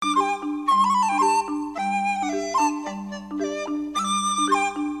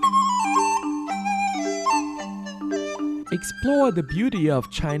explore the beauty of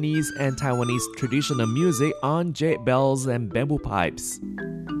Chinese and Taiwanese traditional music on jade bells and bamboo pipes.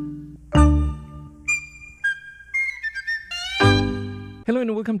 Hello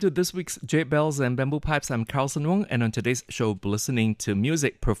and welcome to this week's Jade Bells and Bamboo Pipes. I'm Carlson Wong, and on today's show, we'll be listening to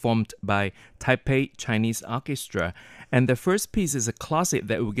music performed by Taipei Chinese Orchestra. And the first piece is a classic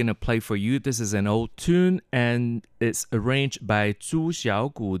that we're going to play for you. This is an old tune, and it's arranged by Zhu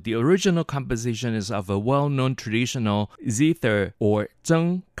Xiaogu. The original composition is of a well-known traditional zither or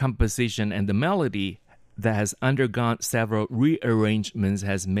zheng composition, and the melody that has undergone several rearrangements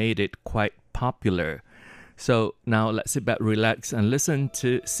has made it quite popular. So now let's sit back, relax, and listen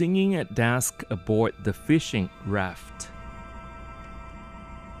to Singing at Dusk aboard the fishing raft.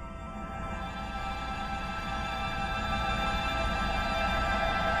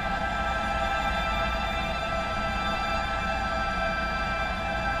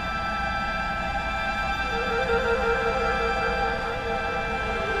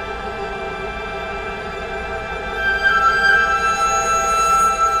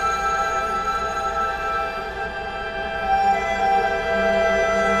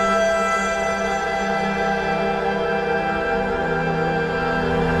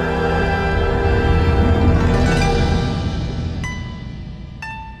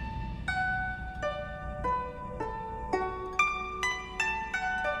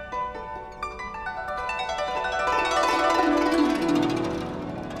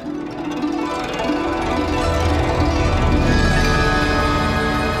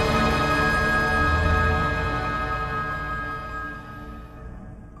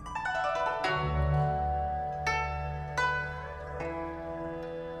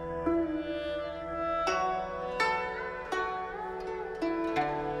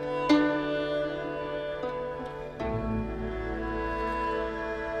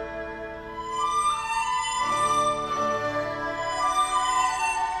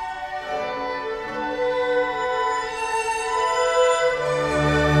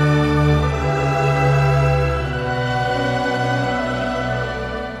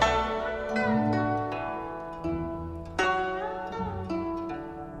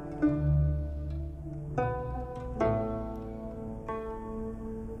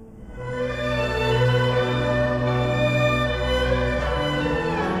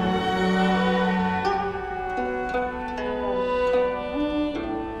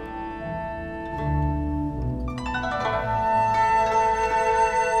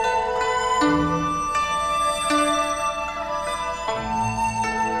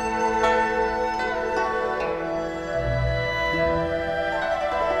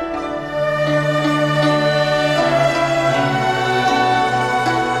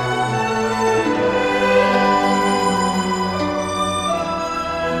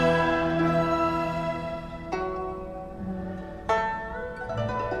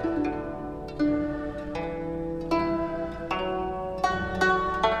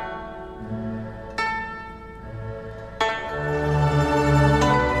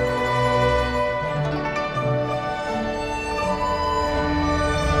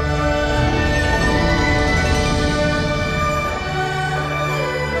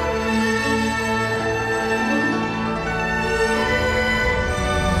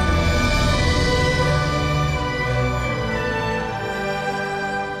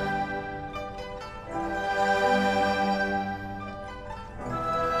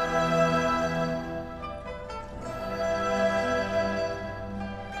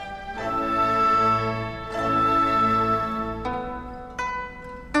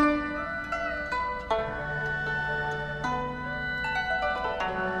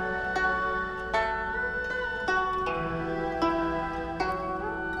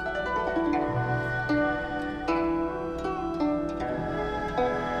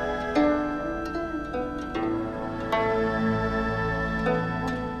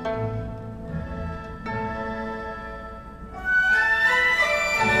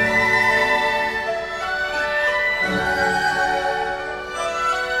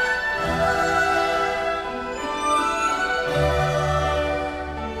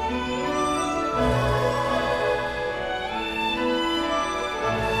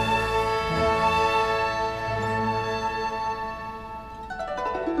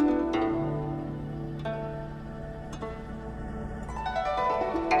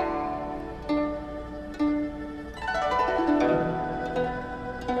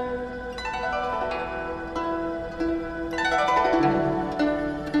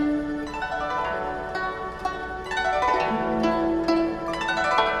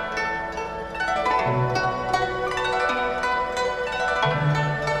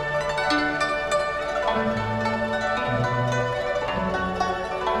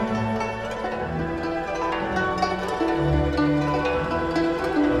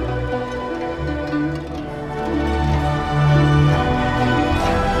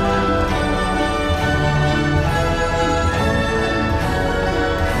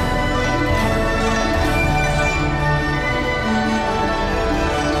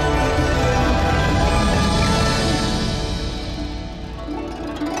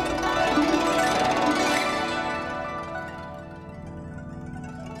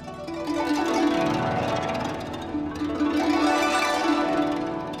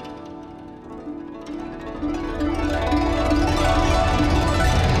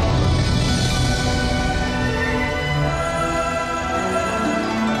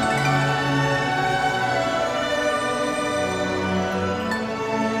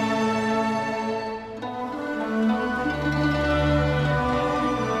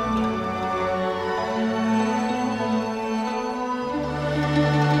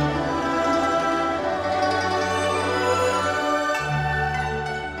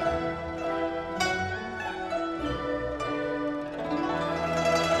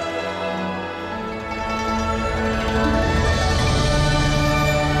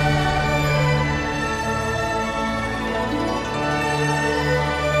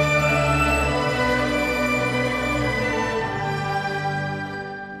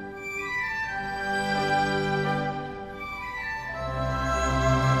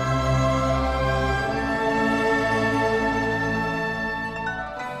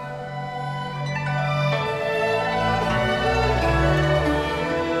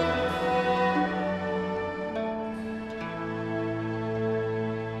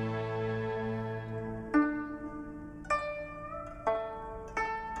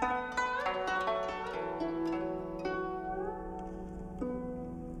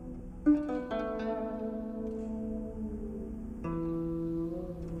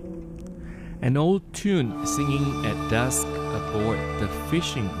 An old tune singing at dusk aboard the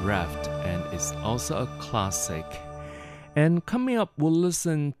fishing raft, and it's also a classic. And coming up, we'll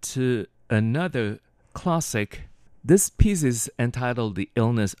listen to another classic. This piece is entitled The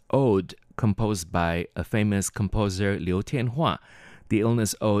Illness Ode, composed by a famous composer Liu Tianhua. The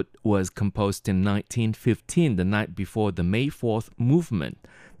Illness Ode was composed in 1915, the night before the May 4th movement.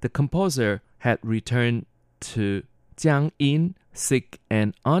 The composer had returned to Jiangyin, sick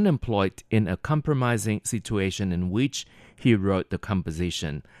and unemployed, in a compromising situation in which he wrote the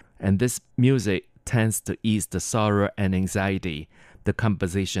composition. And this music tends to ease the sorrow and anxiety. The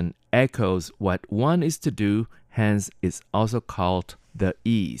composition echoes what one is to do, hence it's also called the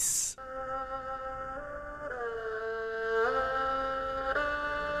ease.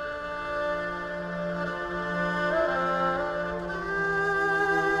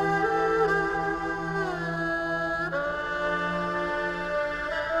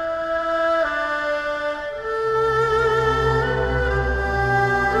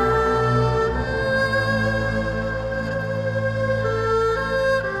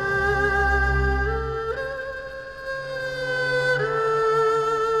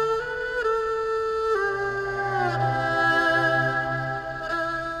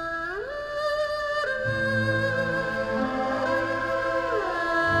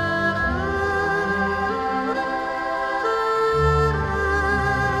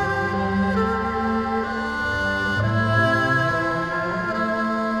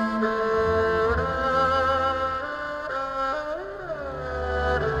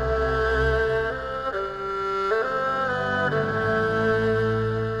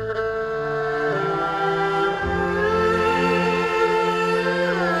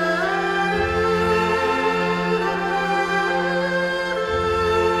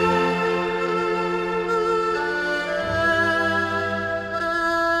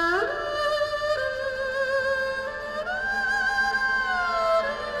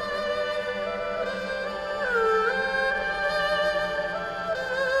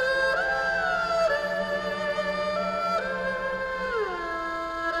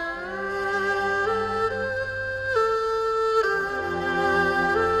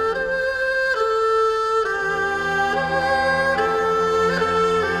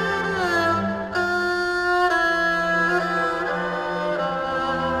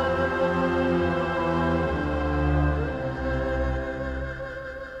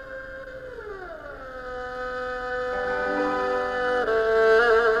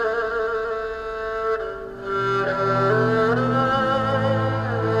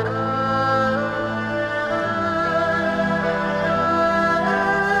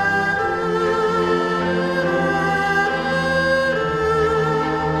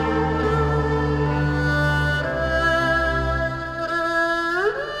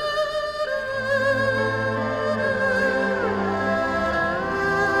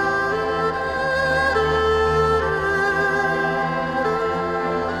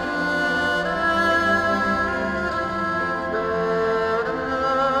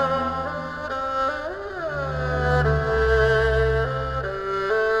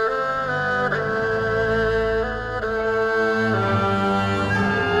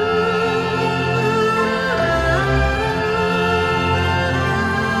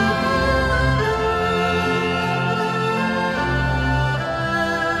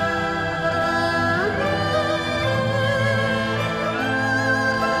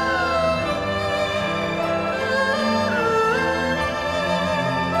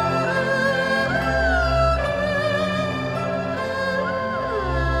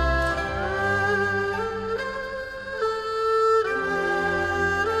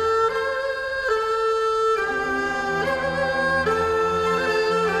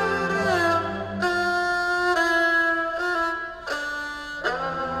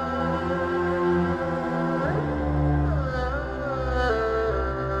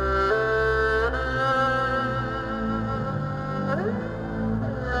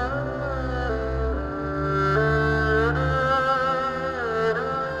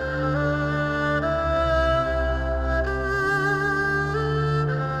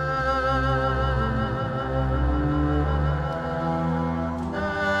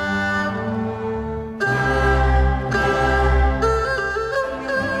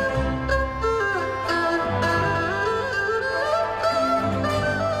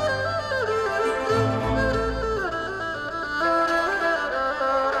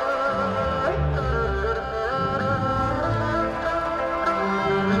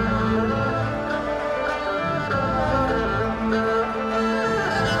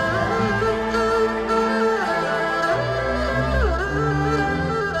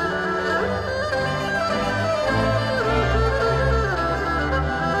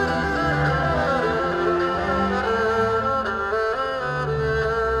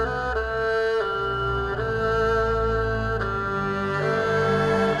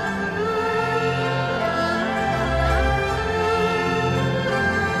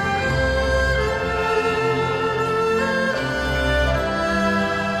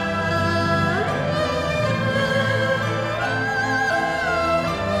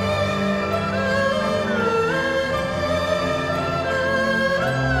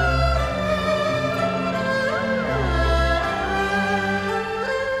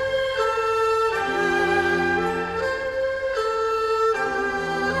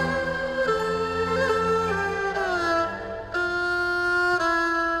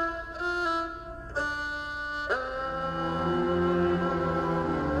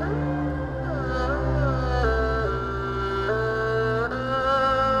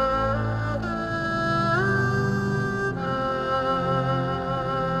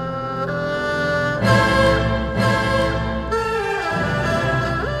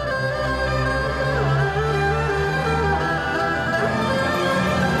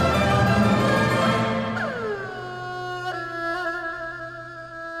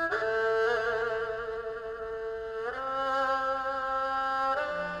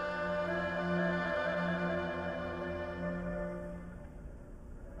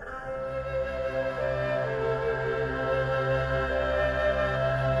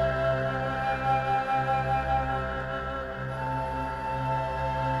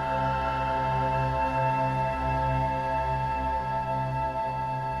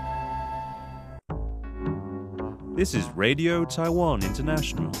 This is Radio Taiwan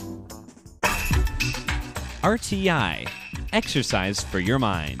International. RTI, exercise for your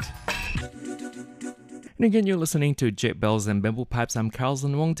mind. And again, you're listening to Jade Bells and Bamboo Pipes. I'm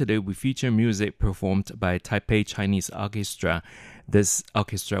Carlson Wong. Today we feature music performed by Taipei Chinese Orchestra. This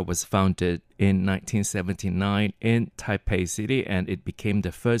orchestra was founded in 1979 in Taipei City, and it became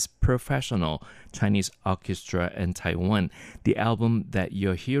the first professional Chinese orchestra in Taiwan. The album that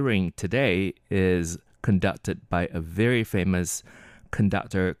you're hearing today is conducted by a very famous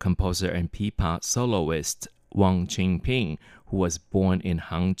conductor, composer, and pipa soloist, Wong Ching-Ping, who was born in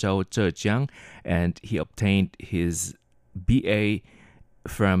Hangzhou, Zhejiang, and he obtained his BA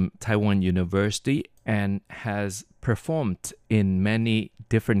from Taiwan University and has performed in many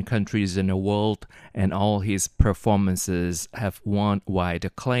different countries in the world, and all his performances have won wide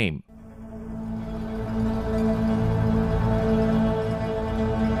acclaim.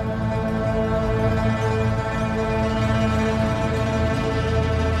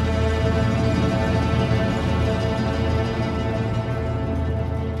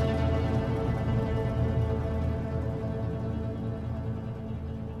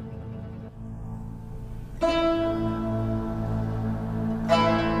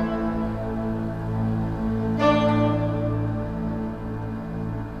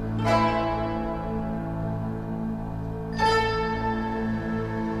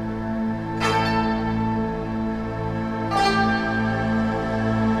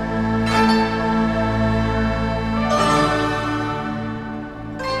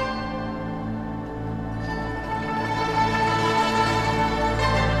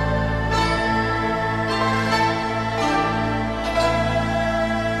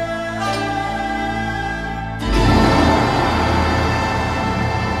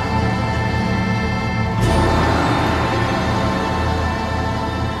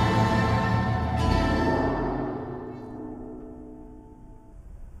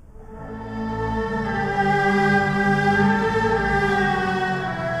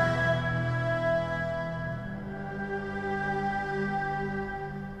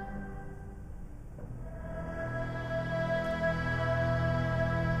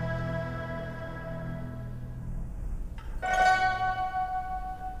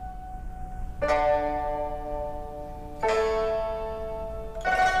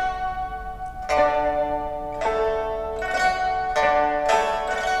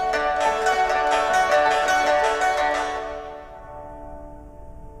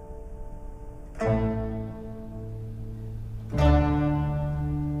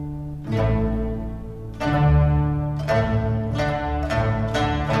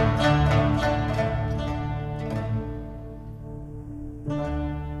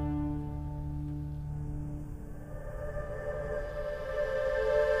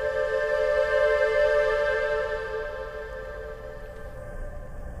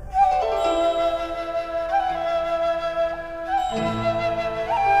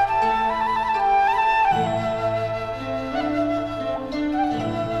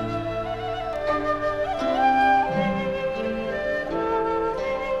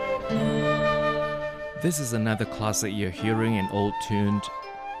 This is another classic you're hearing, an old tune,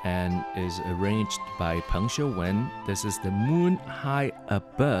 and is arranged by Peng Xiuwen. This is The Moon High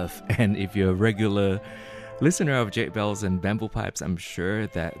Above, and if you're a regular listener of Jade Bells and Bamboo Pipes, I'm sure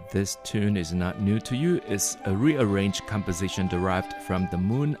that this tune is not new to you. It's a rearranged composition derived from The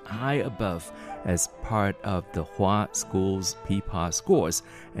Moon High Above as part of the Hua School's pipa scores,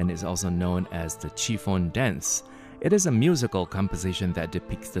 and is also known as the Chiffon Dance. It is a musical composition that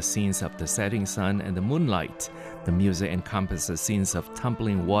depicts the scenes of the setting sun and the moonlight. The music encompasses scenes of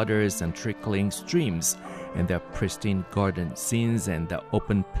tumbling waters and trickling streams, and there are pristine garden scenes and the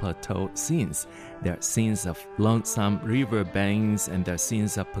open plateau scenes. There are scenes of lonesome river banks, and there are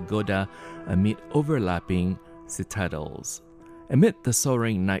scenes of pagoda amid overlapping citadels. Amid the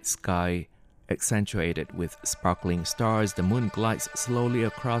soaring night sky, accentuated with sparkling stars, the moon glides slowly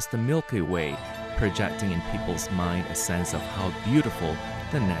across the Milky Way, projecting in people's mind a sense of how beautiful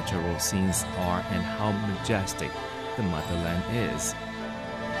the natural scenes are and how majestic the motherland is.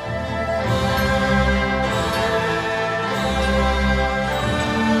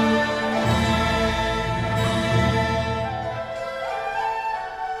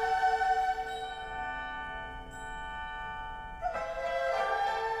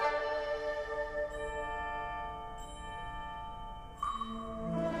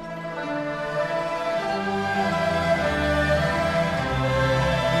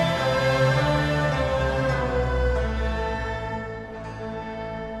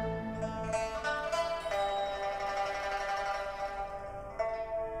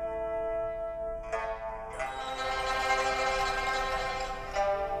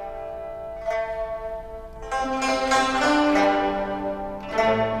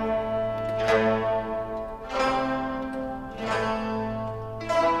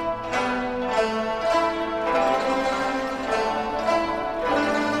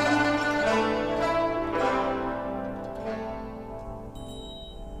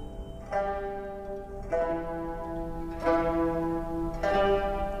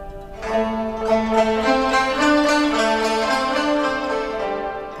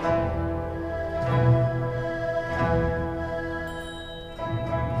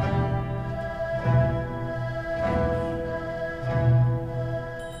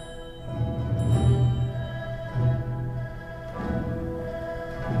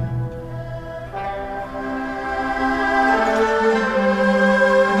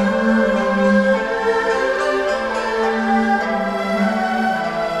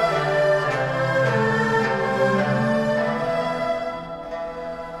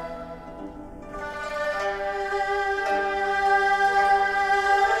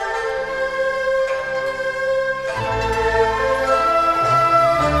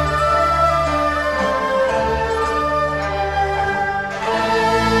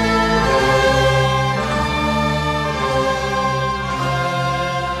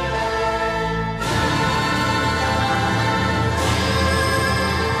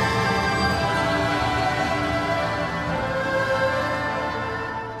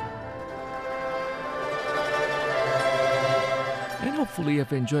 Hopefully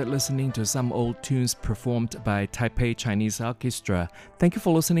you've enjoyed listening to some old tunes performed by Taipei Chinese Orchestra. Thank you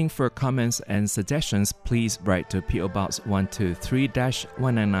for listening. For comments and suggestions, please write to P.O. Box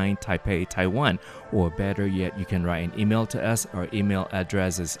 123-199 Taipei, Taiwan. Or better yet, you can write an email to us. Our email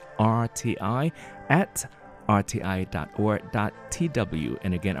address is rti@rti.org.tw.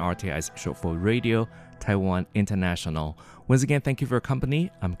 And again, RTI is short for Radio Taiwan International. Once again, thank you for your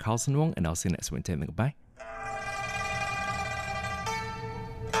company. I'm Carlson Wong, and I'll see you next Wednesday. Goodbye.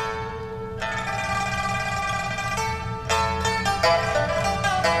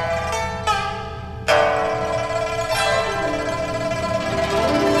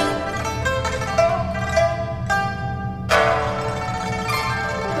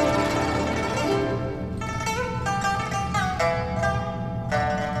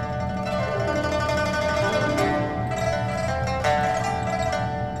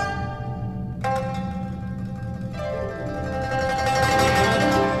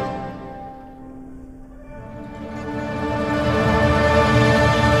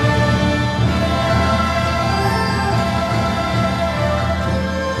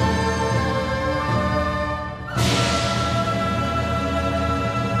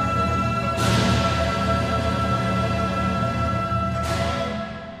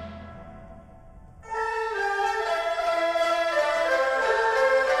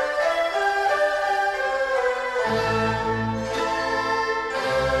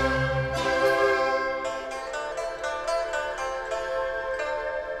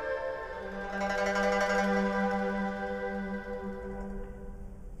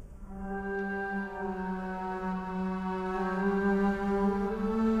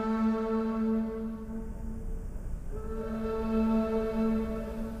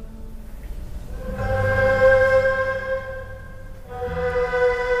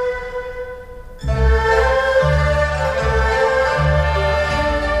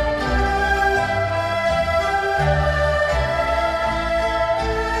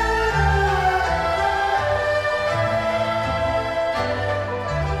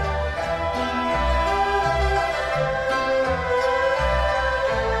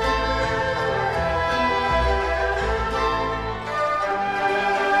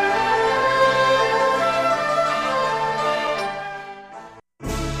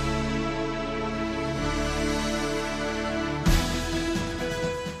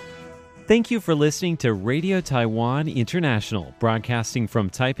 Thank you for listening to Radio Taiwan International, broadcasting from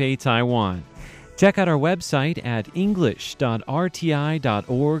Taipei, Taiwan. Check out our website at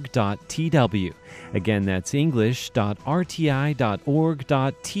english.rti.org.tw. Again, that's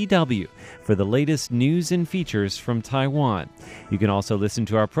english.rti.org.tw for the latest news and features from Taiwan. You can also listen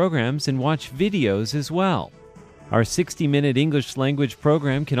to our programs and watch videos as well. Our 60-minute English language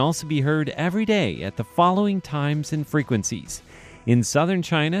program can also be heard every day at the following times and frequencies. In southern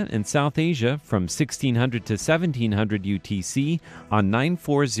China and South Asia from 1600 to 1700 UTC on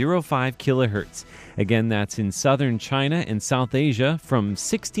 9405 kHz. Again, that's in southern China and South Asia from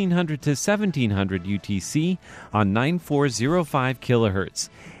 1600 to 1700 UTC on 9405 kHz.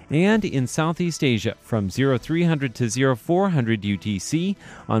 And in Southeast Asia from 0300 to 0400 UTC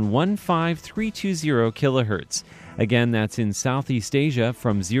on 15320 kHz. Again, that's in Southeast Asia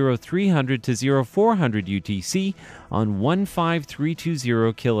from 0300 to 0400 UTC on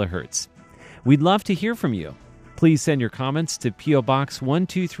 15320 kHz. We'd love to hear from you. Please send your comments to P.O. Box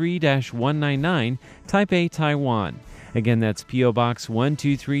 123-199, Taipei, Taiwan. Again, that's P.O. Box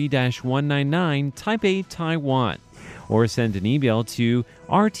 123-199, Taipei, Taiwan. Or send an email to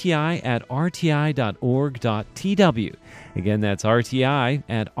rti@rti.org.tw. Again, that's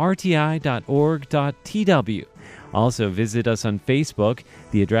rti@rti.org.tw. Also, visit us on Facebook.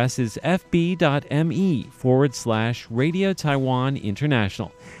 The address is fb.me/Radio Taiwan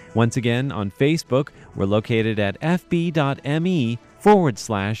International. Once again, on Facebook, we're located at fb.me/Radio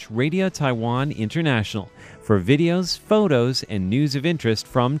Taiwan International for videos, photos, and news of interest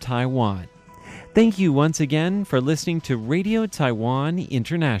from Taiwan. Thank you once again for listening to Radio Taiwan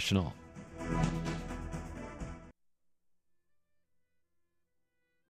International.